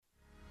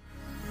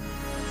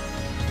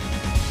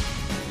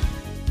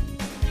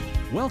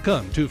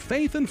Welcome to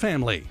Faith and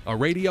Family, a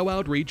radio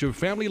outreach of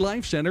Family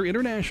Life Center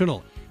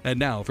International. And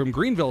now from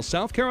Greenville,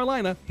 South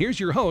Carolina, here's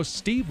your host,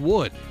 Steve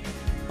Wood.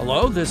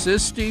 Hello, this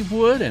is Steve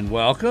Wood, and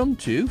welcome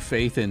to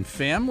Faith and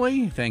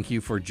Family. Thank you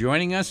for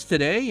joining us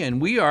today,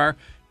 and we are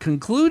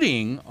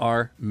concluding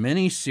our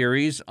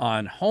mini-series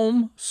on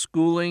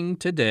homeschooling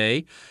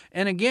today.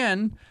 And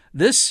again,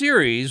 this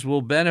series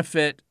will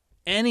benefit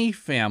any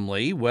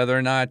family, whether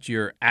or not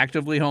you're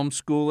actively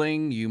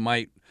homeschooling. You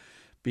might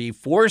be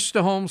forced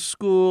to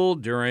homeschool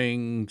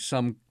during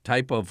some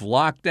type of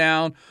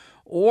lockdown,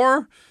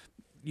 or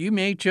you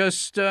may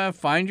just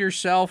find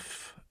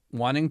yourself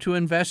wanting to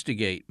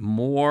investigate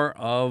more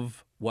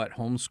of what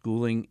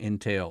homeschooling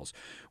entails.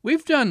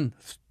 We've done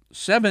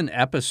 7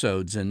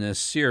 episodes in this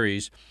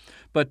series,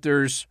 but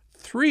there's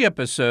 3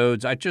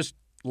 episodes I just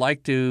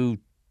like to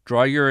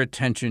draw your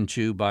attention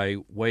to by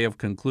way of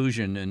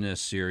conclusion in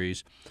this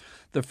series.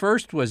 The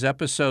first was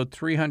episode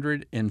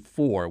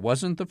 304. It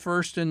wasn't the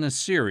first in the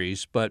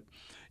series, but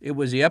it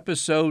was the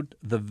episode,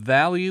 The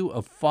Value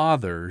of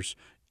Fathers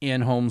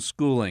in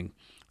Homeschooling.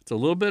 It's a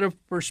little bit of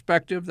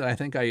perspective that I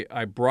think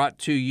I brought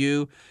to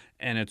you,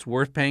 and it's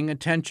worth paying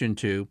attention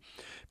to,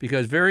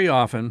 because very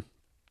often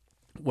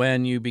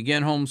when you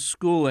begin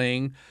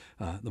homeschooling,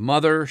 the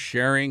mother,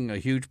 sharing a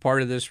huge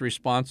part of this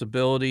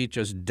responsibility,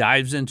 just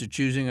dives into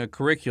choosing a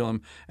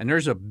curriculum. And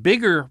there's a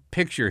bigger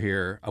picture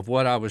here of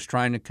what I was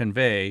trying to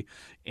convey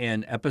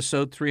in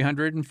episode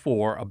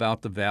 304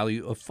 about the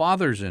value of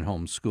fathers in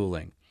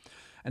homeschooling.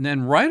 And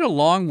then right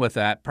along with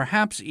that,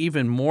 perhaps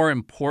even more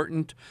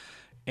important,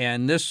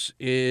 and this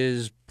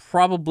is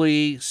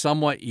probably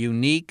somewhat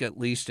unique, at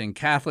least in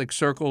Catholic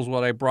circles,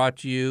 what I brought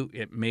to you.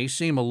 It may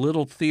seem a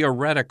little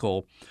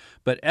theoretical,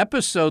 but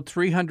episode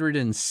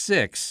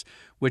 306,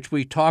 which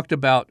we talked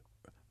about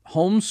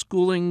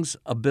homeschooling's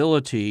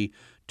ability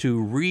to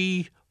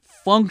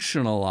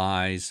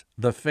refunctionalize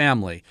the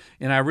family.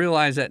 And I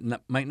realize that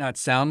might not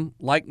sound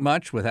like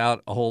much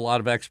without a whole lot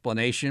of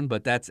explanation,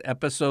 but that's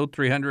episode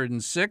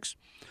 306.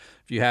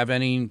 If you have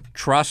any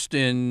trust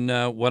in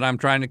what I'm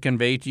trying to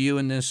convey to you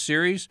in this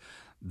series,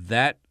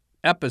 that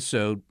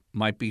episode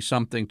might be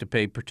something to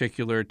pay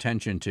particular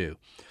attention to.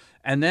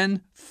 And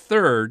then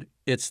third,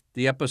 it's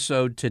the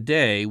episode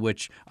today,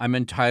 which I'm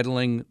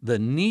entitling The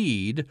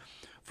Need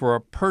for a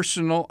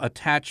Personal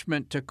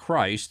Attachment to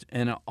Christ,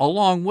 and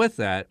along with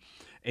that,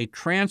 a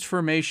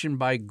transformation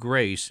by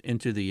grace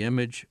into the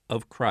image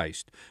of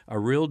Christ, a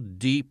real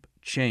deep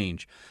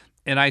change.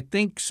 And I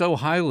think so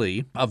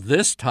highly of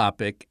this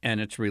topic and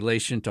its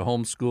relation to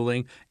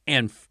homeschooling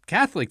and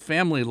Catholic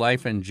family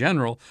life in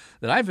general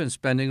that I've been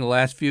spending the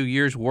last few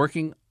years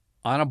working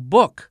on a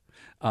book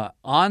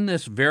on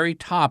this very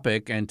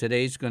topic, and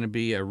today's going to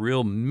be a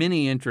real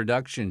mini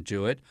introduction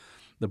to it.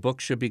 The book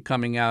should be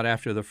coming out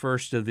after the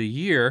first of the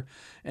year,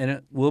 and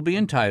it will be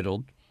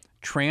entitled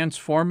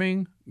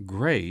Transforming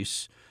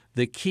Grace,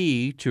 the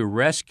Key to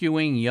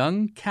Rescuing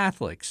Young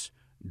Catholics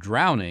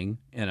Drowning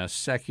in a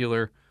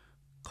Secular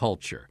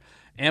Culture.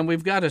 And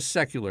we've got a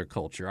secular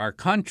culture. Our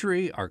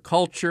country, our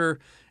culture,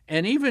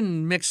 and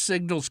even mixed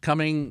signals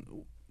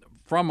coming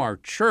from our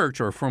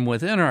church or from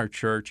within our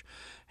church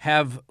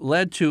have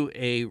led to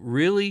a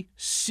really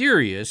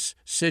serious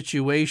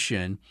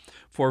situation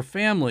for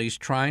families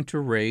trying to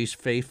raise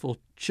faithful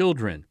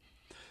children.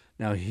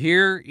 Now,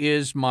 here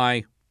is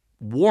my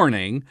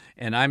warning,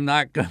 and I'm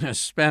not going to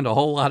spend a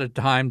whole lot of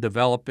time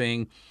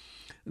developing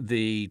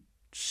the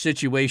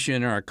situation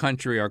in our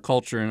country, our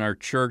culture, and our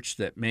church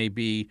that may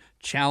be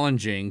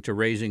challenging to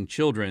raising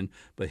children,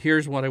 but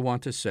here's what I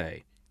want to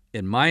say.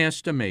 In my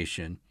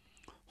estimation,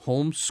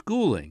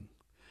 homeschooling,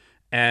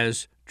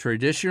 as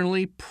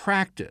traditionally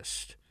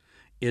practiced,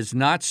 is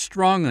not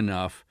strong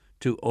enough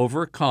to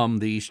overcome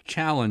these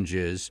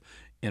challenges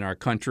in our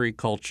country,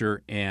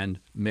 culture, and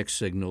mixed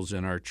signals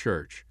in our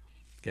church.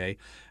 Okay?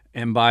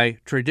 And by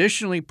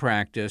traditionally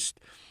practiced,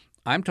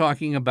 I'm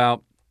talking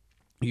about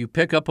you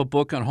pick up a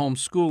book on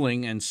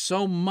homeschooling, and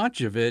so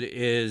much of it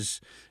is,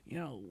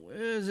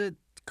 is it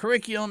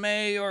curriculum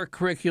A or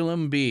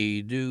curriculum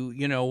B?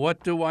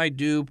 What do I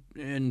do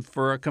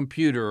for a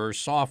computer or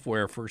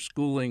software for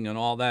schooling and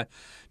all that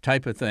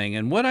type of thing?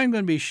 And what I'm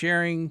going to be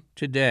sharing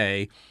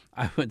today,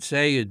 I would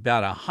say, is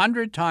about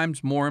 100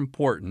 times more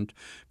important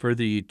for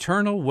the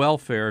eternal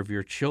welfare of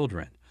your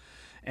children.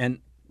 And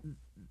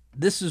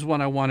this is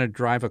what I want to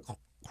drive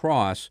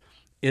across,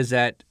 is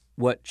that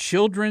what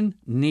children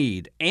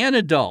need, and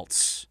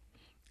adults,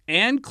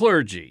 and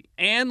clergy,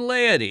 and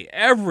laity,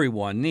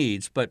 everyone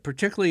needs, but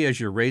particularly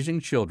as you're raising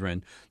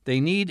children, they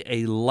need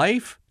a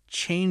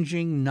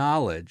life-changing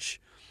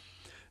knowledge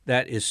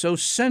that is so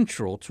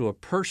central to a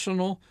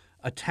personal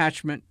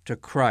attachment to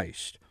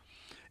Christ.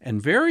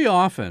 And very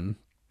often,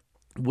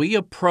 we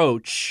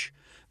approach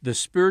the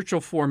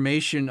spiritual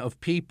formation of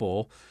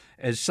people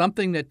as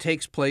something that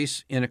takes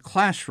place in a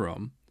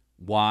classroom.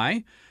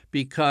 Why?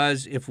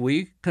 Because if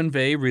we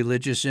convey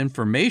religious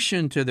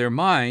information to their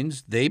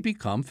minds, they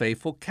become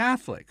faithful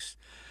Catholics.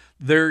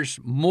 There's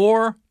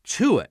more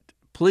to it.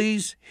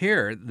 Please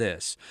hear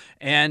this.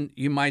 And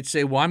you might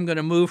say, well, I'm going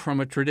to move from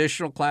a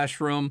traditional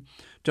classroom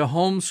to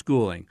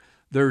homeschooling.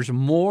 There's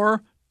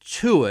more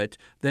to it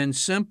than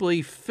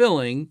simply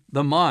filling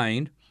the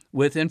mind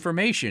with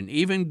information,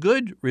 even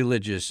good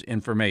religious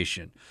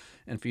information.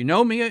 And if you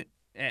know me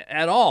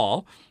at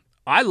all,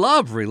 I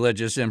love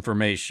religious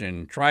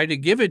information. Try to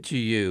give it to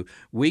you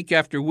week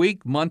after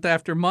week, month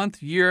after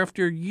month, year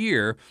after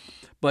year.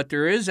 But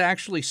there is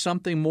actually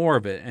something more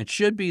of it. It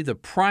should be the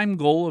prime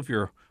goal of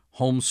your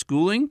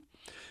homeschooling.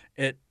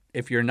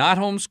 If you're not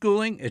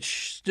homeschooling, it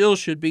still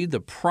should be the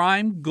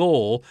prime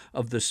goal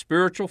of the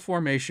spiritual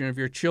formation of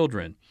your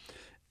children.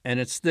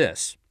 And it's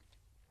this.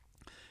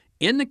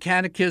 In the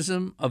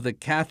Catechism of the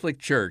Catholic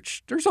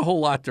Church, there's a whole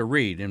lot to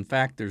read. In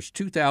fact, there's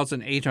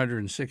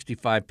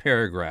 2,865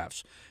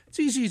 paragraphs. It's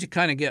easy to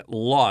kind of get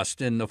lost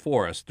in the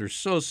forest. There's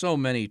so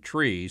many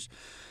trees.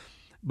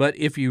 But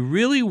if you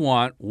really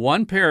want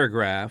one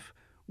paragraph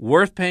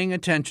worth paying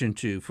attention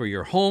to for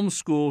your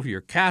homeschool, for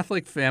your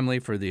Catholic family,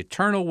 for the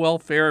eternal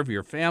welfare of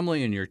your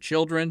family and your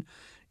children,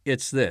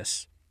 it's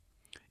this.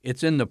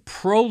 It's in the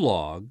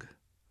prologue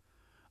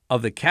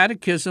of the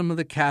Catechism of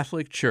the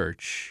Catholic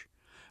Church,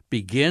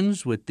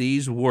 begins with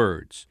these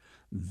words.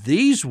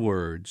 These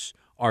words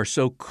are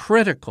so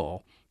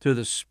critical to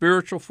the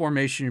spiritual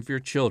formation of your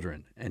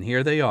children, and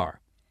here they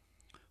are.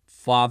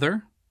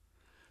 Father,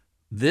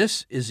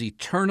 this is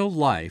eternal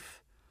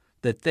life,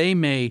 that they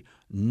may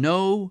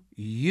know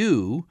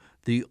you,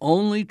 the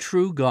only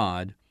true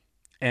God,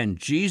 and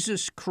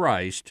Jesus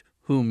Christ,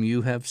 whom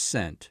you have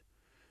sent.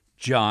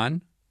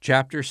 John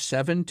chapter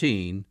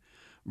 17,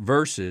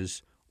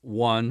 verses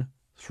 1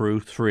 through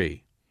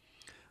 3.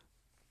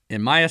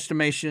 In my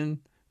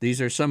estimation,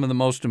 these are some of the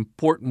most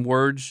important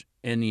words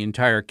in the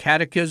entire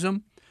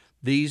catechism.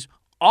 These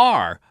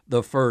are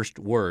the first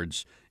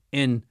words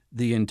in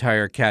the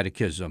entire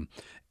catechism.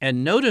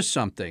 And notice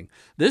something.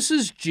 This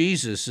is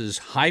Jesus'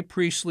 high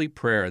priestly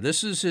prayer.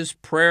 This is his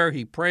prayer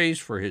he prays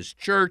for his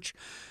church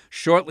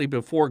shortly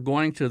before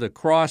going to the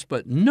cross.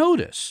 But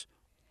notice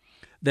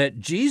that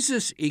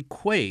Jesus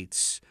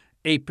equates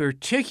a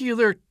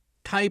particular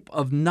type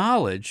of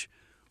knowledge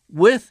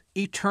with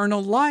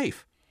eternal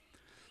life.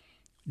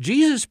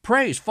 Jesus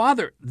prays,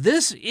 Father,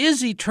 this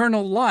is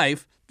eternal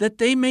life, that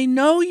they may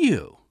know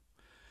you.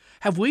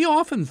 Have we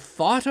often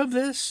thought of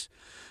this?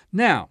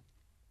 Now,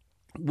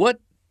 what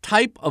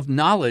type of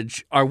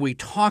knowledge are we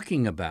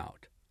talking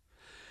about?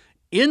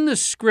 In the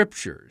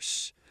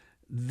Scriptures,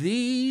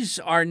 these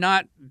are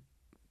not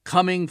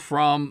coming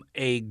from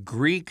a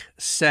Greek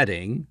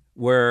setting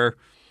where,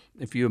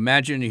 if you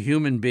imagine a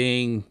human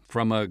being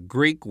from a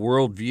Greek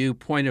worldview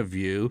point of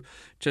view,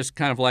 just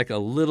kind of like a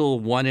little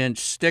 1-inch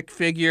stick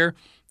figure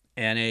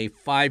and a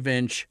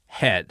 5-inch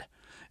head.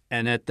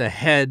 And that the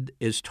head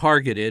is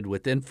targeted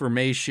with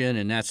information,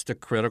 and that's the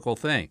critical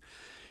thing.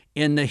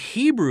 In the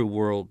Hebrew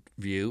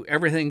worldview,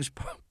 everything's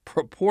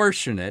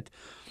proportionate,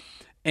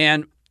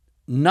 and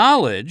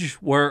knowledge,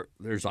 where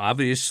there's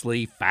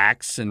obviously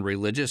facts and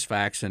religious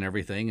facts and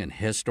everything, and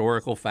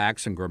historical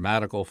facts and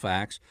grammatical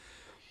facts,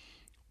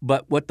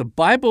 but what the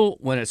Bible,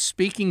 when it's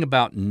speaking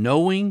about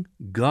knowing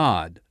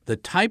God, the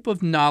type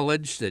of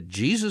knowledge that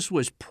Jesus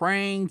was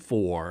praying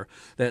for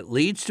that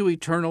leads to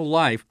eternal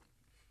life,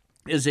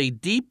 is a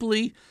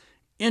deeply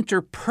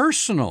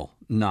interpersonal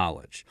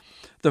knowledge.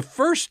 The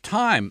first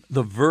time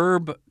the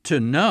verb to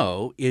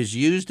know is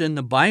used in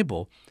the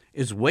Bible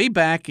is way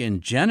back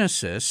in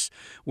Genesis,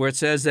 where it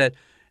says that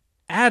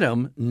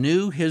Adam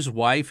knew his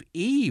wife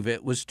Eve.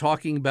 It was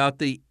talking about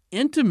the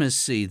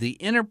intimacy, the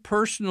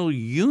interpersonal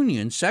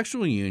union,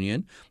 sexual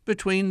union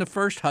between the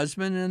first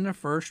husband and the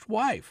first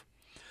wife.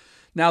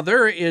 Now,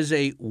 there is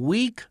a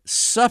weak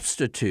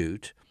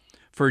substitute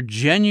for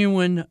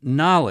genuine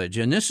knowledge.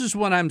 And this is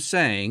what I'm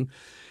saying,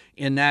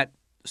 in that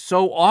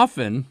so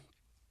often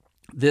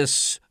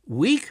this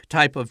weak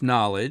type of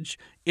knowledge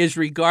is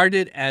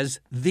regarded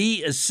as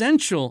the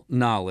essential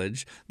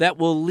knowledge that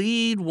will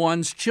lead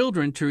one's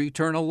children to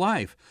eternal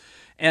life.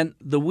 And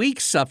the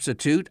weak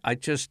substitute, I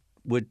just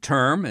would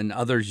term, and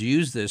others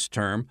use this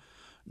term,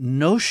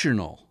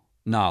 notional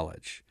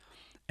knowledge.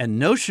 And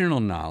notional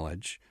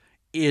knowledge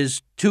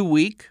is too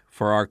weak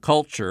for our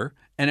culture,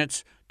 and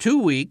it's too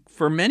weak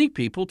for many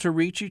people to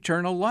reach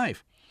eternal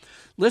life.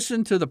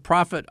 Listen to the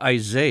prophet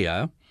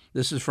Isaiah.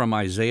 This is from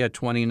Isaiah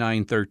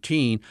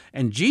 29:13,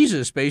 and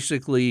Jesus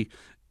basically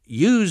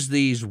used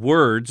these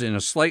words in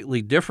a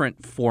slightly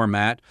different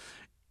format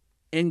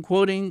in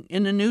quoting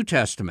in the New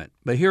Testament.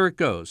 But here it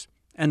goes.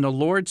 And the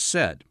Lord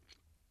said,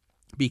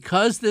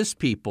 because this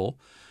people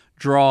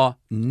draw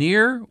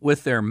near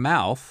with their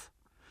mouth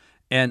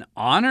and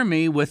honor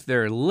me with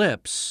their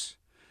lips,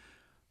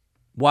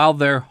 while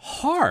their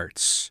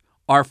hearts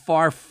are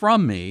far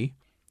from me,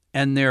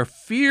 and their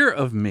fear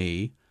of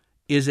me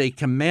is a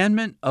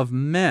commandment of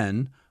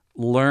men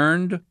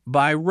learned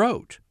by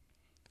rote.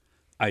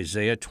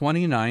 Isaiah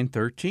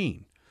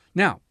 29:13.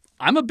 Now,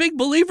 I'm a big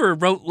believer in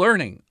rote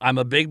learning. I'm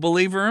a big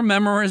believer in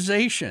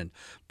memorization,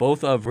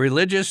 both of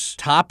religious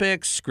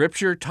topics,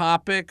 scripture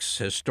topics,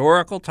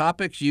 historical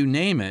topics, you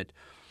name it.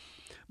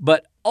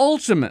 But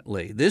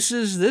ultimately, this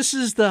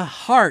is the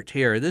heart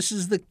here. This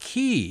is the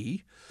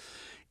key,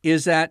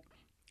 is that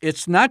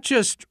it's not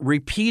just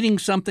repeating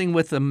something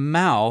with the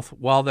mouth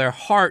while their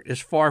heart is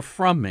far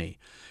from me.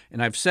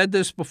 And I've said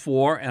this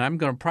before, and I'm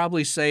going to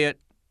probably say it.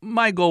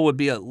 My goal would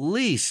be at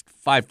least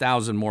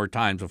 5,000 more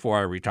times before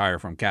I retire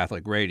from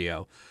Catholic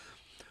radio.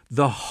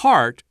 The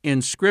heart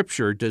in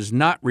Scripture does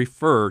not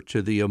refer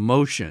to the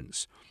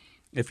emotions.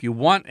 If you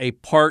want a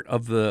part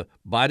of the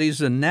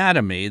body's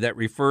anatomy that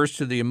refers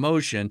to the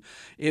emotion,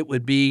 it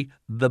would be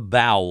the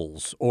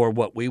bowels, or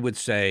what we would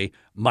say,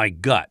 my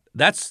gut.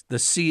 That's the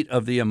seat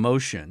of the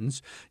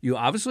emotions. You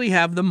obviously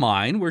have the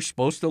mind. We're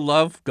supposed to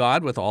love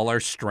God with all our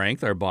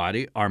strength, our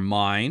body, our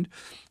mind,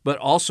 but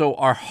also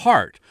our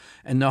heart.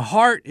 And the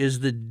heart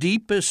is the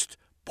deepest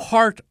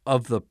part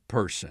of the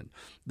person,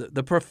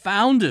 the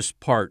profoundest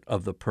part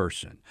of the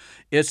person.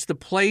 It's the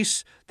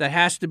place that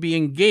has to be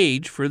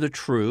engaged for the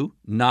true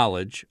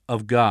knowledge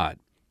of God.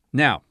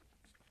 Now,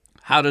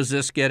 how does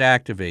this get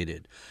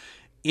activated?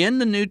 In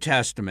the New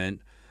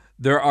Testament,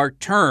 there are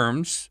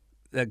terms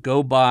that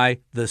go by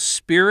the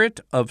spirit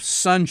of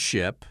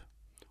sonship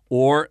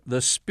or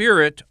the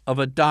spirit of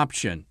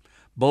adoption.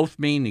 Both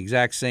mean the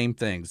exact same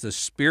things. The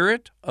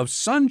spirit of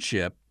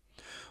sonship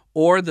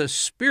or the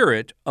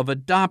spirit of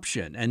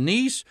adoption. And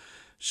these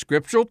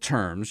scriptural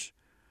terms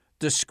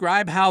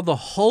describe how the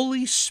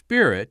Holy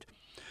Spirit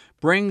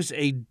brings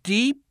a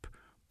deep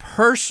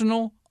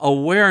personal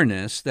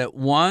awareness that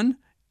one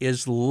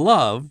is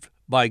loved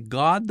by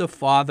God the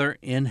Father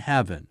in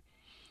heaven.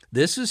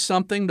 This is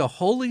something the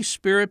Holy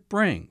Spirit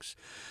brings.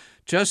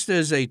 Just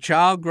as a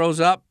child grows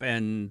up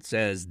and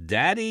says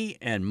daddy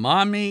and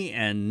mommy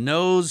and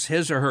knows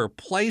his or her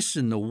place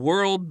in the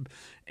world,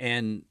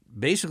 and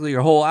basically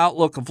your whole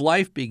outlook of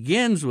life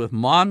begins with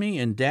mommy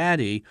and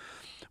daddy,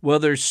 well,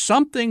 there's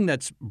something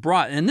that's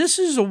brought, and this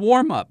is a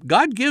warm-up.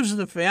 God gives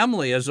the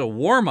family as a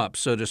warm-up,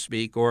 so to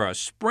speak, or a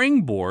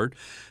springboard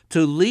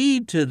to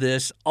lead to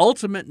this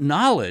ultimate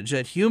knowledge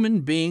that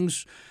human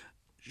beings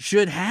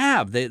should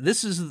have.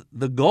 This is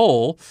the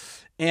goal,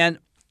 and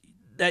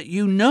that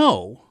you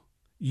know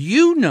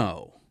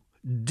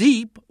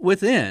deep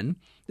within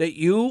that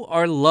you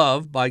are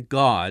loved by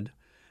God,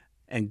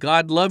 and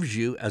God loves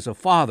you as a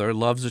father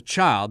loves a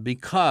child,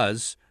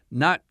 because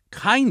not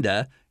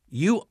kinda,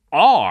 you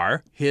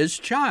are his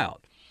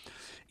child.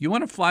 You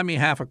want to fly me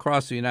half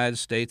across the United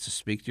States to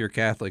speak to your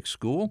Catholic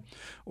school,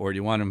 or do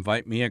you want to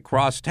invite me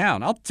across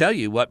town? I'll tell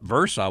you what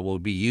verse I will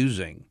be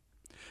using.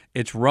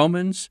 It's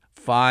Romans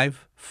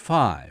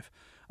 5:5.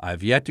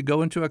 I've yet to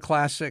go into a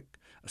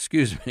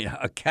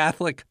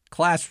Catholic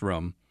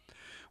classroom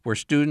where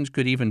students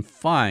could even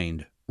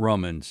find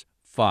Romans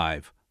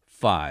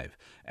 5:5.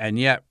 And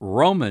yet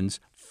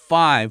Romans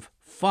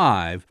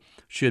 5:5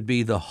 should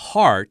be the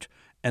heart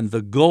and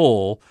the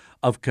goal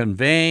of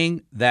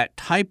conveying that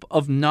type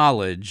of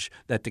knowledge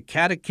that the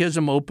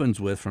Catechism opens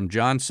with from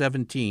John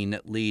 17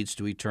 that leads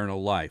to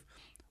eternal life.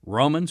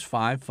 Romans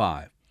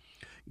 5:5.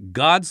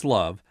 God's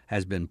love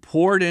has been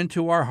poured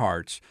into our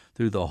hearts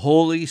through the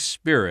Holy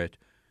Spirit,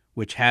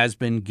 which has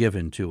been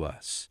given to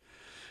us.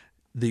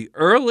 The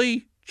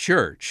early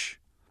church,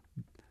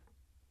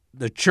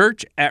 the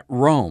church at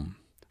Rome,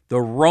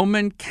 the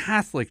Roman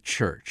Catholic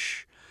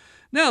Church.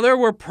 Now, there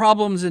were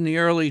problems in the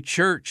early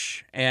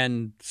church,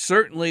 and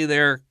certainly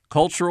their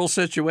cultural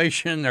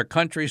situation, their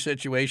country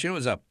situation,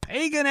 was a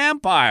pagan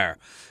empire.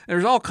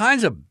 There's all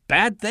kinds of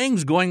bad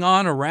things going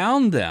on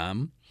around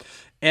them,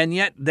 and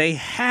yet they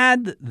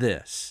had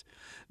this.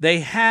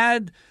 They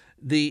had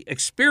the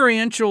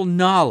experiential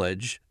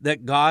knowledge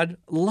that God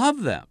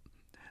loved them.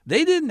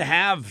 They didn't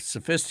have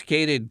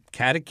sophisticated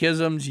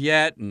catechisms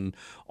yet and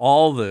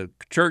all the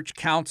church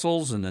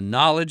councils and the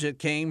knowledge that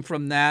came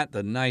from that,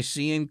 the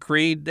Nicene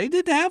Creed. They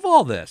didn't have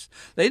all this.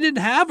 They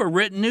didn't have a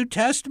written New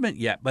Testament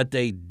yet, but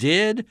they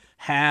did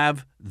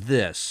have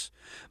this.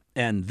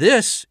 And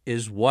this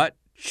is what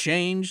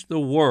changed the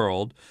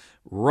world.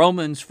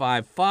 Romans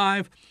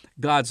 5:5,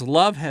 God's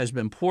love has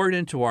been poured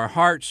into our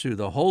hearts through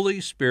the Holy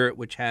Spirit,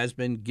 which has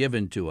been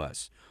given to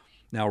us.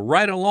 Now,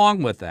 right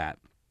along with that,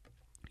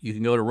 you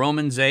can go to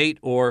Romans 8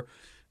 or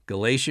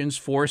Galatians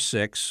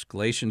 4:6.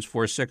 Galatians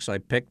 4:6 I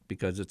picked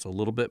because it's a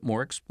little bit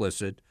more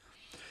explicit.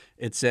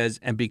 It says,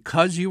 "And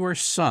because you are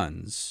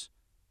sons,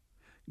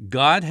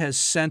 God has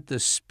sent the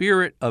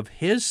Spirit of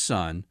His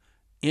Son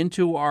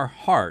into our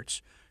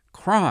hearts,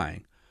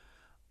 crying,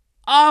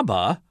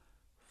 'Abba,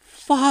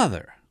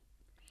 Father.'"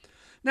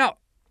 Now,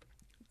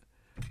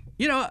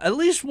 at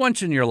least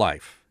once in your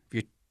life,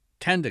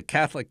 attend a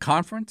Catholic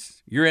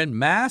conference, you're in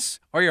Mass,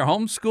 or you're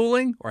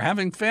homeschooling, or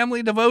having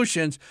family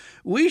devotions,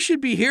 we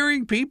should be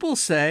hearing people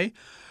say,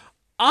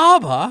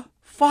 "Abba,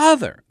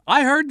 Father."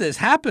 I heard this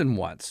happen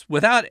once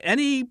without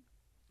any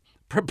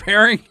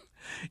preparing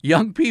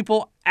young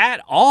people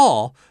at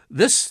all.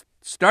 This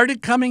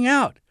started coming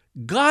out.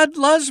 God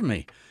loves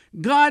me.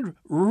 God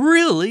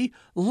really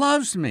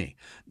loves me.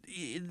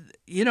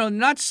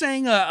 Not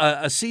saying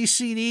a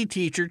CCD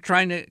teacher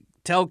trying to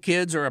tell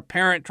kids, or a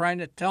parent trying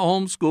to tell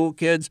homeschool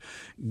kids,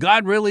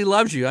 God really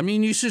loves you. I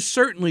mean, you should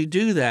certainly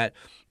do that.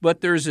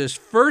 but there's this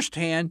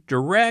firsthand,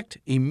 direct,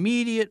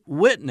 immediate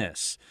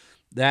witness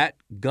that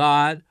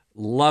God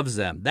loves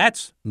them.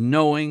 That's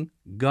knowing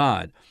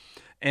God.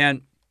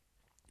 And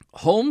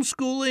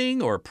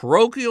homeschooling or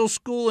parochial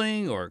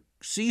schooling or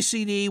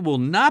CCD will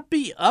not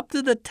be up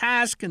to the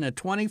task in the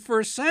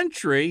 21st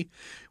century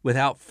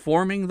without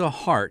forming the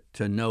heart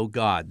to know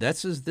God.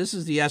 This is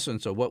the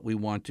essence of what we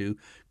want to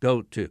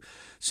go to.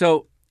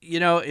 So,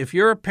 if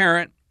you're a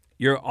parent,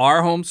 you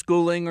are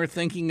homeschooling or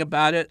thinking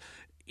about it,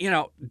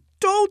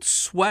 don't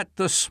sweat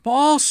the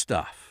small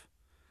stuff.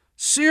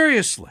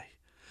 Seriously.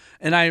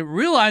 And I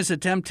realize the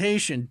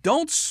temptation.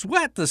 Don't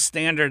sweat the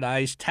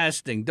standardized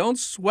testing. Don't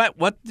sweat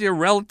what your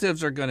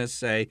relatives are going to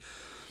say.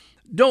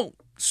 Don't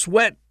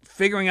sweat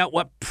figuring out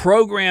what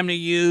program to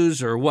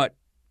use or what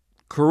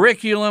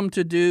curriculum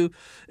to do.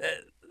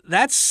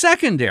 That's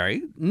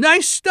secondary.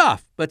 Nice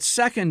stuff, but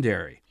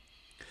secondary.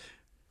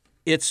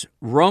 It's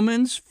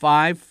Romans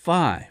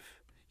 5:5.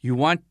 You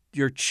want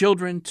your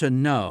children to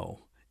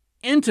know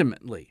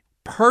intimately,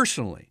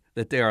 personally,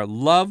 that they are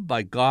loved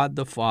by God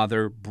the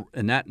Father,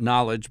 and that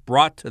knowledge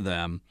brought to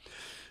them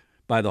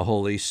by the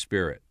Holy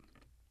Spirit.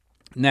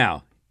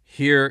 Now,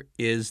 here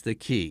is the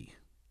key.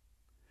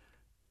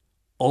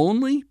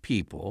 Only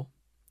people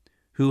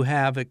who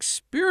have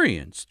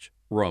experienced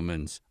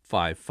Romans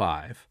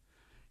 5:5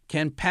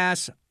 can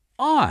pass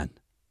on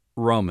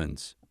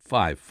Romans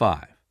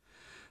 5:5.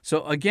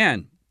 So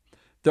again,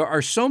 there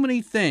are so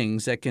many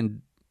things that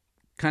can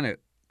kind of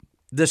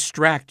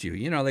distract you.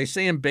 They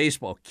say in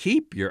baseball,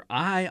 keep your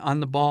eye on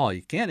the ball.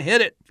 You can't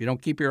hit it if you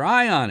don't keep your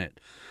eye on it.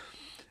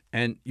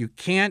 And you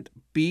can't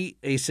be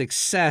a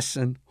success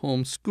in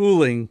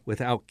homeschooling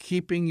without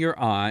keeping your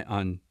eye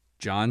on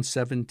John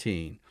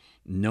 17.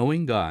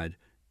 Knowing God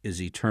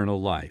is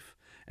eternal life,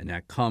 and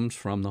that comes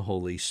from the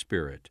Holy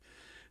Spirit.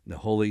 The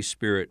Holy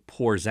Spirit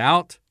pours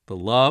out the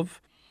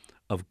love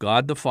of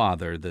God the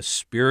Father. The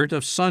spirit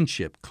of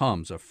sonship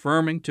comes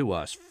affirming to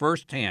us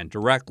firsthand,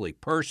 directly,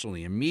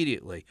 personally,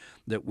 immediately,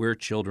 that we're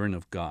children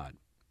of God.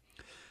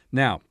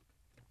 Now,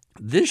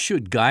 this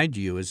should guide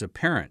you as a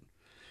parent.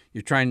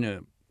 You're trying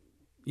to,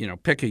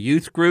 pick a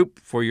youth group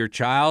for your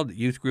child,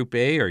 youth group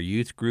A or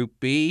youth group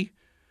B.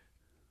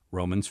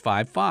 Romans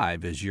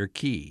 5:5 is your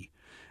key.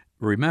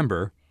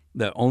 Remember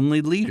that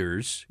only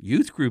leaders,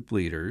 youth group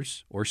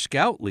leaders, or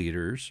scout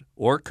leaders,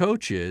 or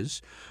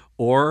coaches,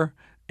 or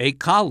a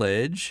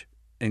college,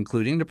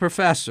 including the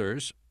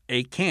professors,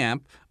 a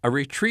camp, a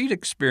retreat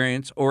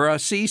experience, or a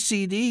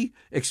CCD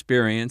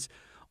experience,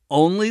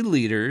 only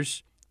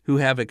leaders who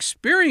have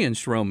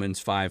experienced Romans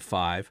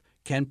 5:5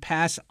 can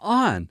pass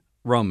on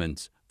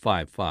Romans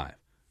 5:5.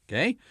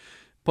 Okay?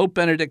 Pope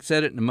Benedict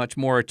said it in a much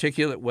more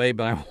articulate way,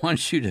 but I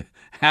want you to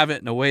have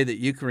it in a way that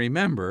you can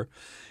remember.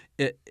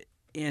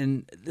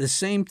 And the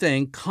same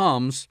thing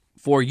comes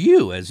for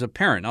you as a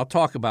parent. I'll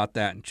talk about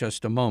that in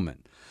just a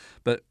moment.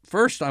 But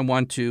first, I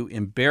want to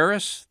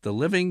embarrass the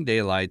living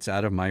daylights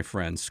out of my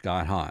friend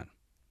Scott Hahn.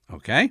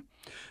 Okay?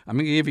 I'm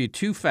going to give you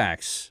 2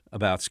 facts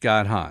about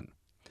Scott Hahn.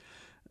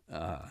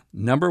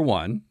 Number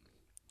 1,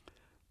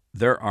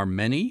 there are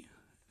many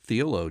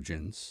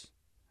theologians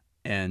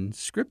and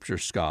scripture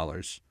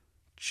scholars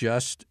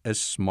just as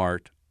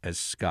smart as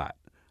Scott.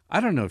 I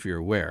don't know if you're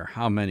aware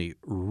how many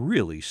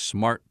really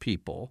smart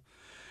people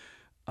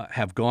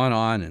have gone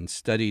on and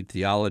studied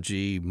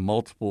theology,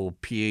 multiple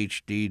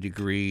PhD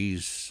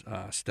degrees,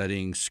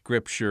 studying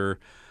scripture,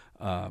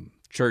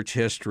 church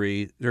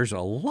history. There's a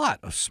lot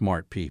of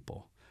smart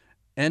people.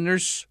 And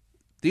there's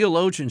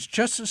theologians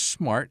just as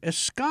smart as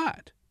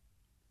Scott.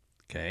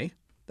 Okay,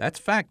 that's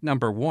fact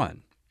number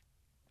 1.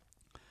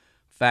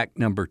 Fact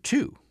number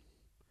 2,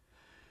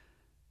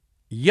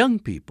 young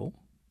people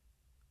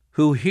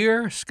who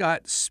hear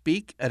Scott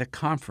speak at a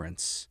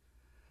conference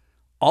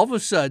all of a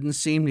sudden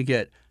seem to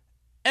get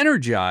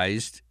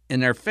energized in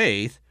their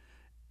faith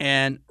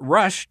and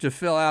rush to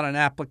fill out an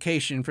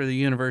application for the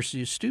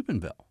University of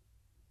Steubenville.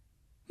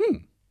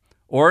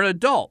 Or an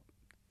adult.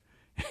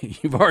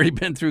 You've already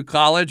been through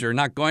college or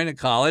not going to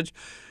college.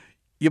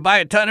 You buy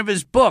a ton of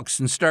his books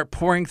and start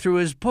pouring through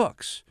his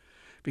books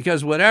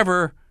because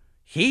whatever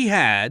he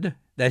had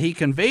that he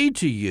conveyed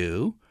to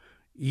you,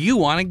 you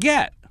want to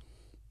get.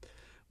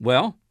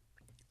 Well,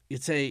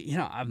 you'd say,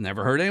 I've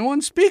never heard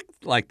anyone speak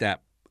like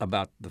that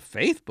about the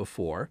faith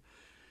before.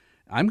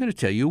 I'm going to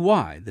tell you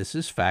why. This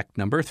is fact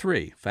number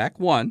 3. Fact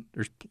 1,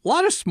 there's a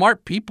lot of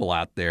smart people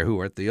out there who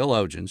are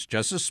theologians,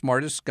 just as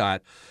smart as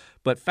Scott.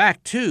 But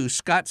fact 2,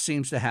 Scott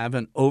seems to have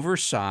an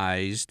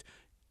oversized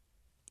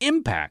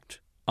impact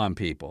on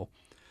people.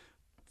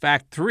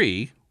 Fact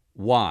 3,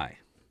 why?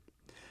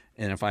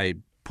 And if I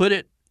put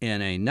it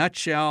in a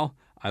nutshell,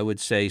 I would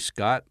say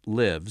Scott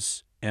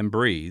lives and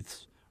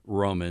breathes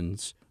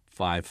Romans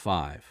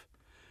 5:5.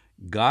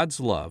 God's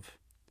love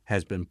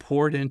has been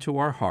poured into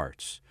our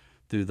hearts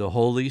through the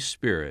Holy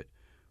Spirit,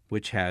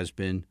 which has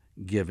been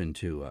given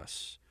to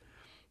us.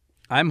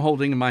 I'm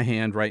holding in my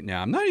hand right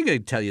now. I'm not even going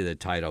to tell you the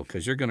title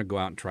because you're going to go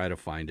out and try to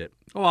find it.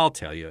 Oh, I'll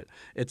tell you it.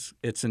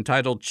 It's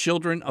entitled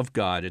Children of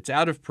God. It's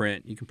out of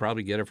print. You can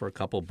probably get it for a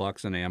couple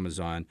bucks on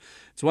Amazon.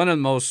 It's one of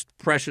the most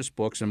precious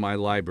books in my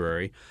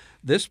library.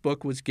 This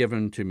book was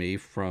given to me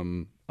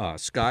from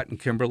Scott and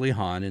Kimberly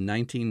Hahn in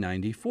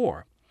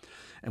 1994.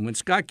 And when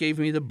Scott gave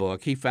me the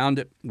book, he found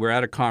it. We're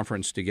at a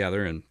conference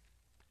together, and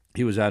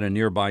he was at a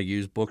nearby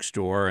used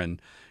bookstore,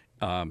 and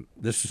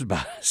this is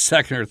about a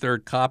second or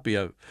third copy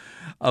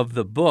of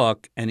the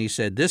book. And he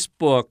said, this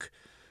book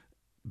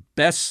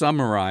best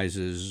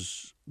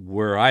summarizes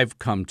where I've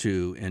come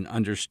to in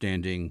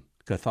understanding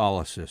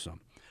Catholicism.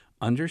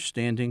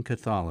 Understanding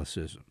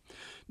Catholicism.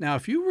 Now,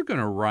 if you were going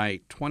to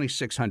write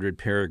 2,600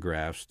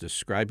 paragraphs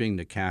describing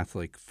the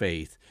Catholic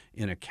faith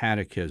in a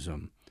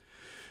catechism,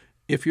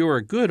 if you're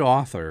a good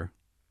author,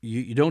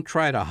 you don't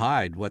try to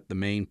hide what the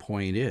main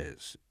point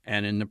is.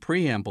 And in the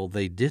preamble,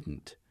 they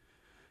didn't.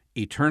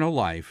 Eternal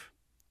life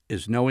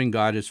is knowing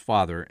God as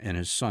Father and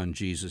His Son,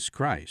 Jesus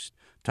Christ.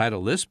 Title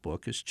of this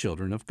book is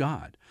Children of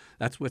God.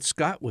 That's what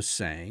Scott was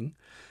saying,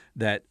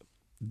 that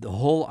the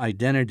whole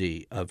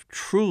identity of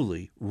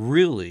truly,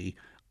 really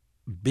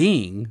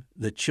being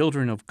the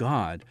children of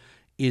God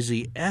is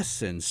the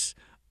essence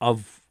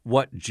of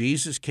what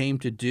Jesus came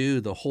to do,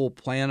 the whole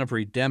plan of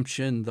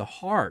redemption, the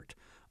heart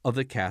of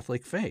the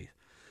Catholic faith.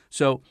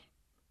 So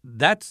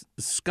that's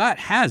Scott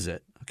has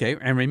it, okay?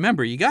 And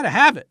remember, you got to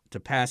have it to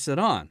pass it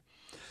on.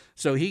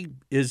 So he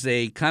is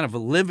a kind of a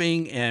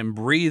living and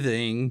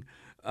breathing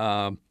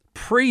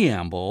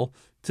preamble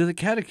to the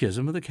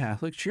Catechism of the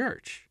Catholic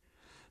Church.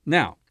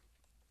 Now,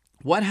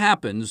 what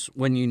happens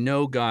when you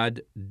know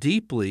God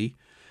deeply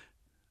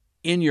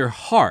in your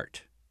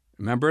heart?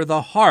 Remember,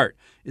 the heart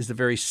is the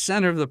very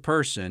center of the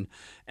person,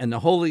 and the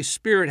Holy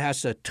Spirit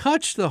has to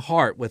touch the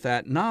heart with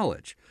that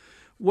knowledge.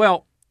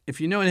 Well, if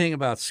you know anything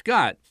about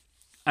Scott,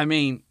 I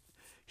mean,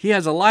 he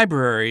has a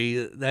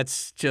library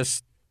that's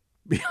just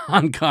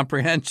beyond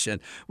comprehension.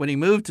 When he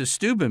moved to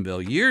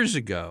Steubenville years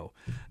ago,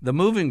 the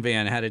moving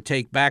van had to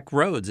take back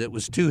roads. It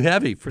was too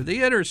heavy for the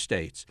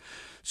interstates.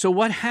 So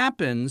what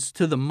happens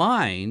to the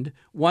mind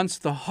once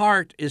the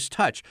heart is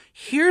touched?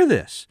 Hear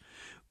this.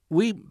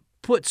 We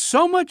put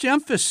so much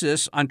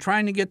emphasis on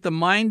trying to get the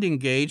mind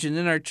engaged, and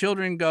then our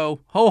children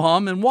go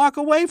ho-hum and walk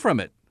away from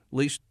it. At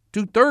least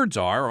 2/3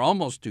 are, or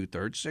almost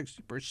 2/3,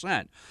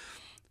 60%,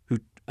 who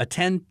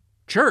attend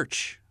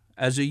church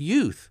as a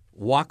youth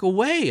walk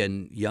away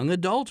in young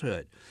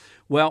adulthood.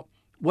 Well,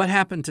 what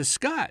happened to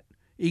Scott?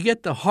 You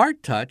get the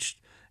heart touched,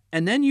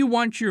 and then you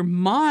want your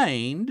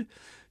mind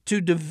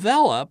to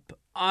develop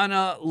on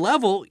a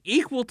level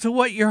equal to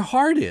what your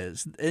heart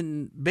is.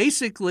 And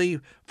basically,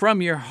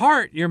 from your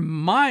heart, your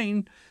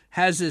mind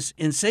has this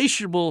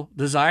insatiable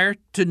desire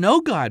to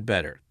know God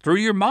better through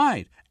your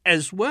mind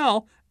as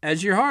well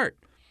as your heart.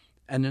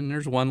 And then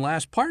there's one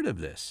last part of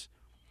this.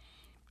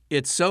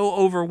 It's so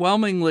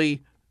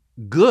overwhelmingly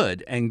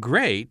good and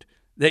great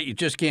that you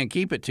just can't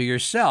keep it to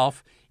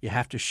yourself. You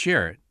have to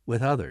share it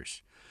with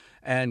others.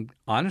 And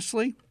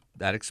honestly,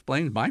 that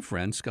explains my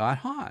friend Scott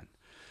Hahn.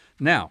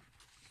 Now,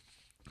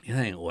 you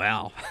think,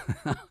 well,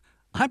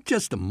 I'm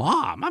just a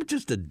mom. I'm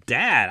just a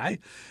dad.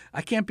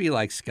 I can't be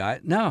like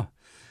Scott. No,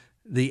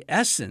 the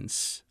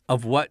essence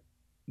of what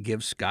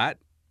gives Scott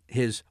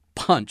his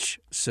punch,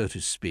 so to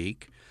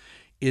speak,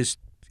 is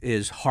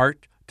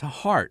heart to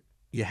heart.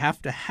 You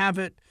have to have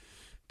it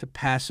to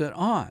pass it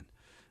on.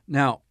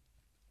 Now,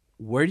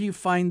 where do you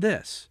find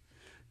this?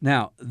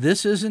 Now,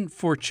 this isn't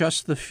for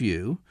just the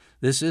few.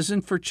 This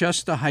isn't for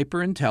just the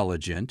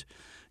hyper-intelligent.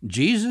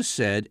 Jesus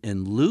said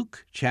in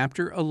Luke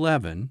chapter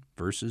 11,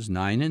 verses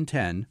 9 and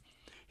 10,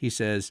 he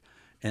says,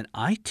 "And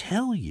I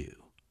tell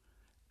you,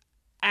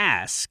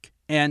 ask,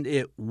 and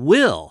it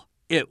will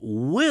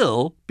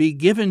be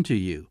given to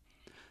you.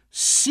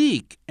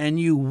 Seek, and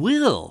you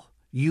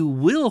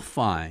will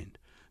find.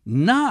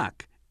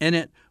 Knock, and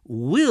it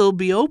will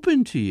be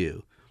open to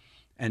you.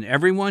 And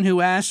everyone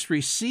who asks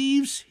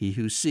receives, he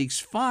who seeks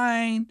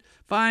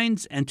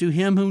finds, and to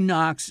him who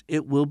knocks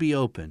it will be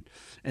opened."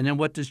 And then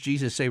what does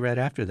Jesus say right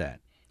after that?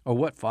 Or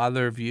what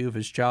father of you, if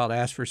his child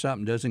asks for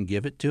something, doesn't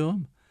give it to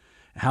him?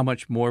 How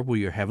much more will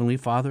your heavenly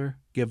Father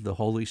give the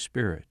Holy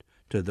Spirit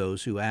to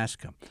those who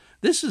ask him?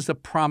 This is the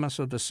promise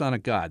of the Son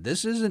of God.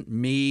 This isn't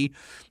me.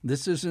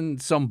 This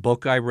isn't some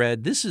book I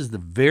read. This is the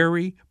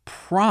very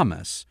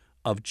promise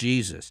of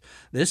Jesus.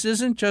 This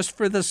isn't just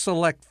for the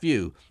select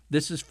few.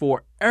 This is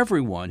for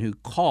everyone who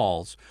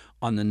calls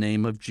on the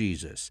name of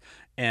Jesus.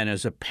 And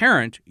as a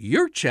parent,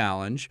 your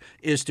challenge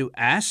is to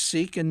ask,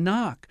 seek, and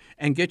knock,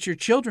 and get your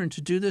children to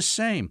do the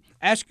same.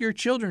 Ask your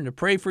children to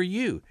pray for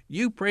you.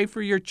 You pray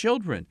for your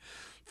children.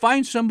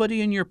 Find somebody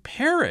in your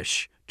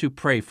parish to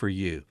pray for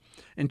you.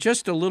 And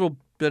just a little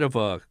bit of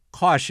a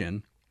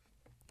caution,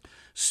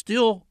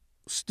 still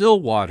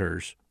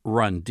waters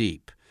run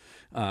deep.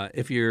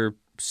 If you're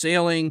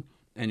sailing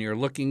and you're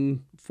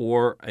looking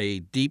for a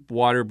deep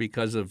water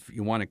because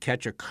you want to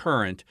catch a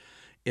current,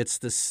 it's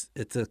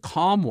the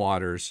calm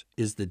waters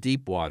is the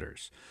deep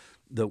waters.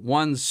 The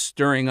ones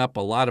stirring up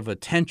a lot of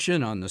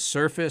attention on the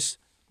surface,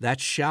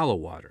 That's shallow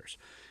waters.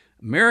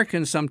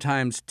 Americans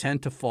sometimes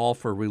tend to fall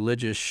for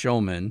religious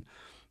showmen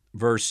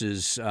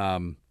versus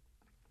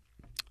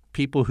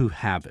people who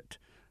have it.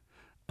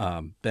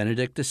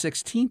 Benedict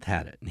XVI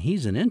had it, and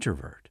he's an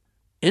introvert.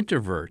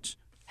 Introverts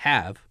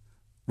have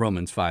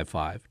Romans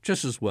 5:5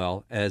 just as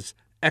well as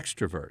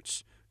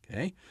extroverts.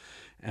 Okay.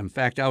 In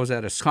fact, I was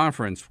at a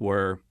conference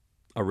where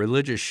a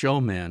religious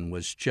showman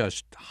was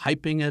just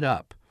hyping it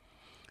up.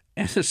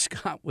 And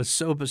Scott was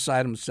so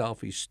beside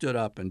himself, he stood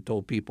up and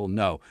told people,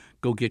 no,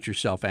 go get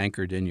yourself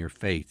anchored in your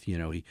faith. You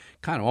know, he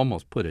kind of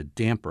almost put a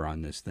damper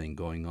on this thing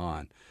going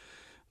on.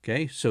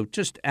 Okay, so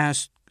just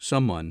ask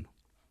someone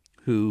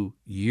who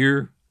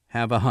you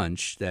have a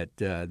hunch that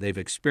they've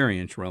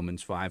experienced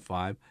Romans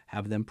 5:5,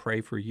 have them pray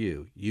for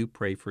you. You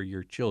pray for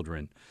your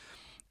children.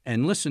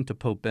 And listen to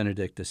Pope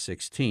Benedict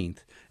XVI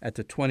at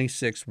the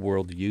 26th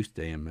World Youth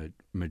Day in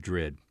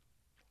Madrid.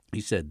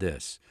 He said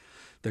this: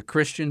 the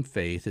Christian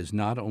faith is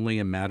not only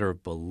a matter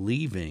of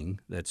believing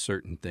that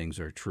certain things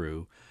are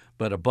true,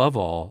 but above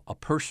all, a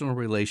personal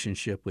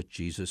relationship with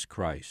Jesus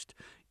Christ.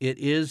 It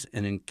is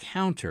an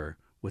encounter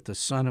with the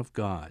Son of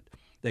God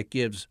that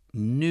gives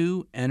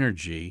new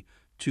energy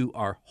to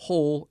our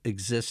whole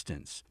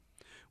existence.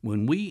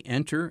 When we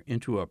enter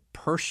into a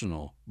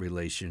personal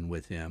relation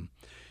with Him,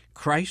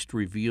 Christ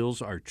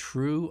reveals our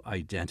true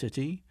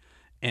identity,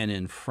 and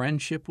in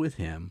friendship with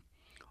Him,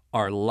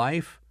 our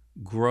life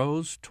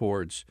grows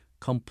towards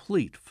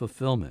complete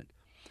fulfillment.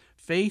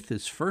 Faith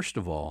is, first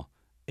of all,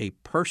 a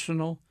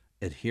personal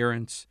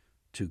adherence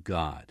to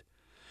God.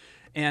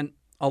 And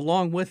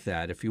along with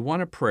that, if you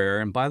want a prayer,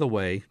 and by the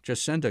way,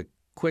 just send a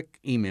quick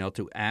email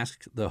to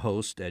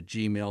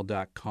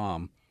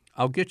askthehost@gmail.com.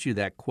 I'll get you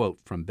that quote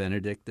from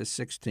Benedict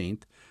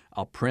XVI.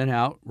 I'll print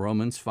out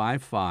Romans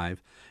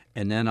 5:5,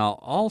 and then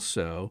I'll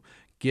also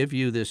give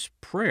you this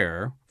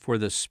prayer for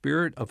the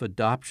spirit of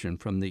adoption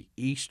from the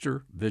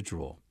Easter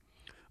Vigil.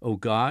 O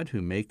God,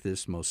 who make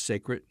this most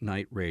sacred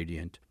night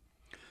radiant,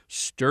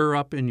 stir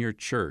up in your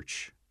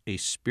church a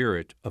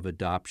spirit of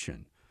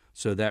adoption,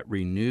 so that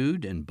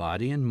renewed in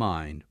body and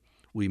mind,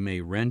 we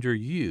may render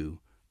you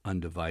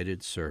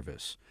undivided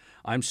service.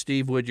 I'm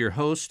Steve Wood, your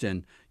host,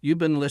 and you've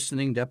been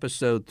listening to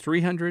episode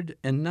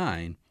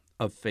 309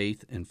 of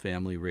Faith and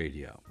Family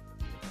Radio.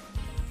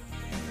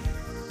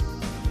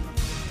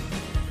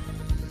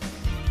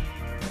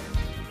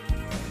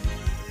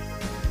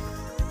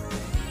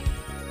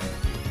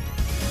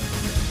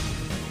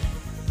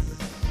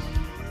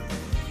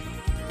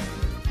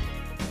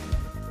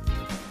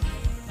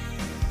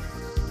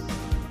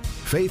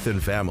 Faith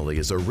and Family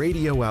is a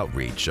radio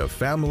outreach of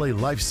Family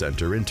Life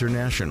Center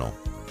International.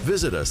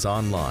 Visit us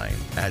online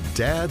at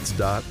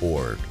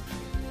dads.org